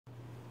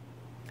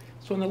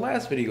So in the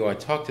last video, I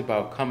talked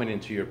about coming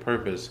into your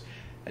purpose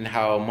and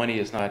how money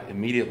is not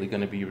immediately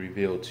going to be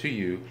revealed to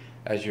you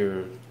as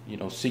you're,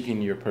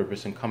 seeking your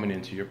purpose and coming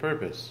into your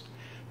purpose.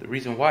 The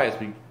reason why is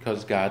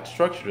because God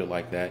structured it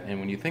like that, and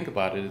when you think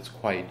about it, it's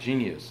quite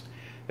genius.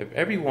 If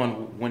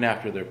everyone went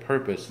after their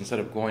purpose instead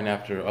of going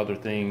after other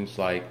things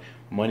like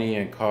money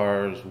and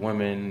cars,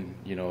 women,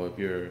 if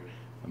you're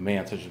a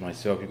man such as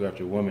myself, you go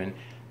after women.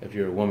 If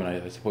you're a woman,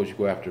 I suppose you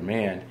go after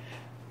man.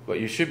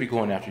 But you should be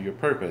going after your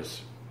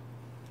purpose.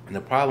 And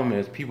the problem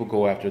is people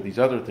go after these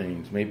other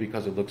things, maybe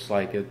because it looks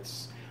like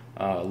it's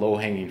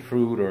low-hanging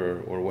fruit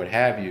or what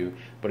have you.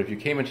 But if you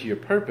came into your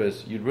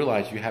purpose, you'd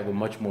realize you have a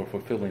much more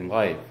fulfilling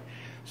life.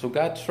 So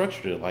God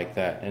structured it like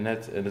that, and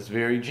it's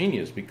very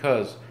genius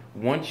because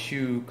once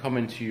you come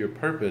into your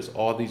purpose,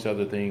 all these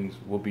other things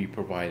will be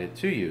provided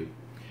to you.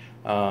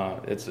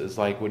 It's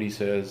like what he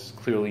says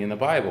clearly in the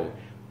Bible.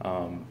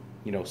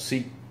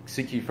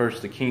 Seek ye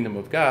first the kingdom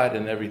of God,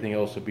 and everything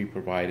else will be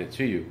provided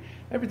to you.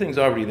 Everything's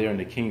already there in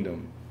the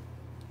kingdom.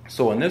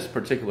 So in this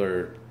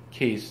particular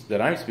case that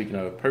I'm speaking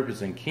of,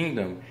 purpose and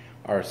kingdom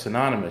are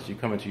synonymous. You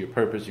come into your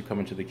purpose, you come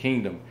into the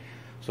kingdom.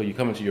 So you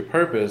come into your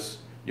purpose,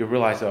 you'll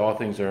realize that all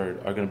things are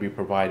going to be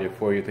provided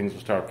for you. Things will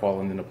start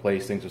falling into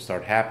place. Things will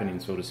start happening,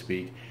 so to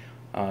speak.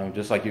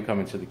 Just like you come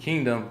into the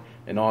kingdom,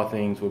 and all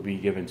things will be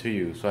given to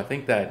you. So I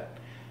think that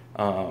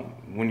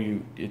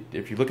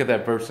if you look at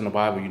that verse in the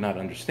Bible, you're not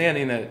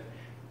understanding that.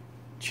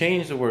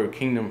 Change the word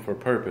kingdom for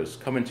purpose.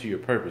 Come into your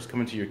purpose.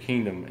 Come into your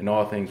kingdom, and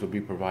all things will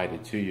be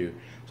provided to you.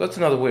 So that's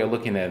another way of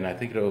looking at it, and I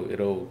think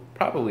it'll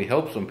probably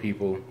help some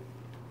people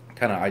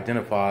kind of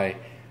identify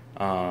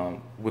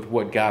with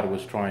what God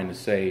was trying to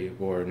say,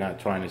 or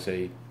not trying to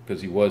say,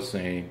 because he was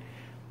saying,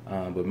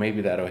 but maybe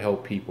that'll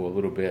help people a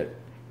little bit.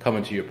 Come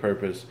into your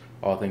purpose.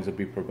 All things will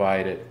be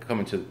provided. Come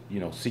into,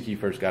 seek ye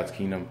first God's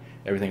kingdom.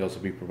 Everything else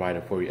will be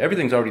provided for you.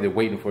 Everything's already there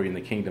waiting for you in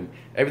the kingdom.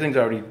 Everything's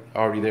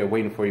already there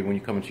waiting for you when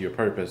you come into your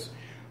purpose.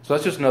 So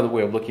that's just another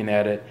way of looking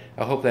at it.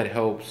 I hope that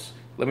helps.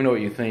 Let me know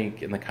what you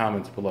think in the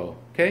comments below.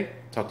 Okay?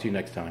 Talk to you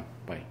next time.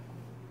 Bye.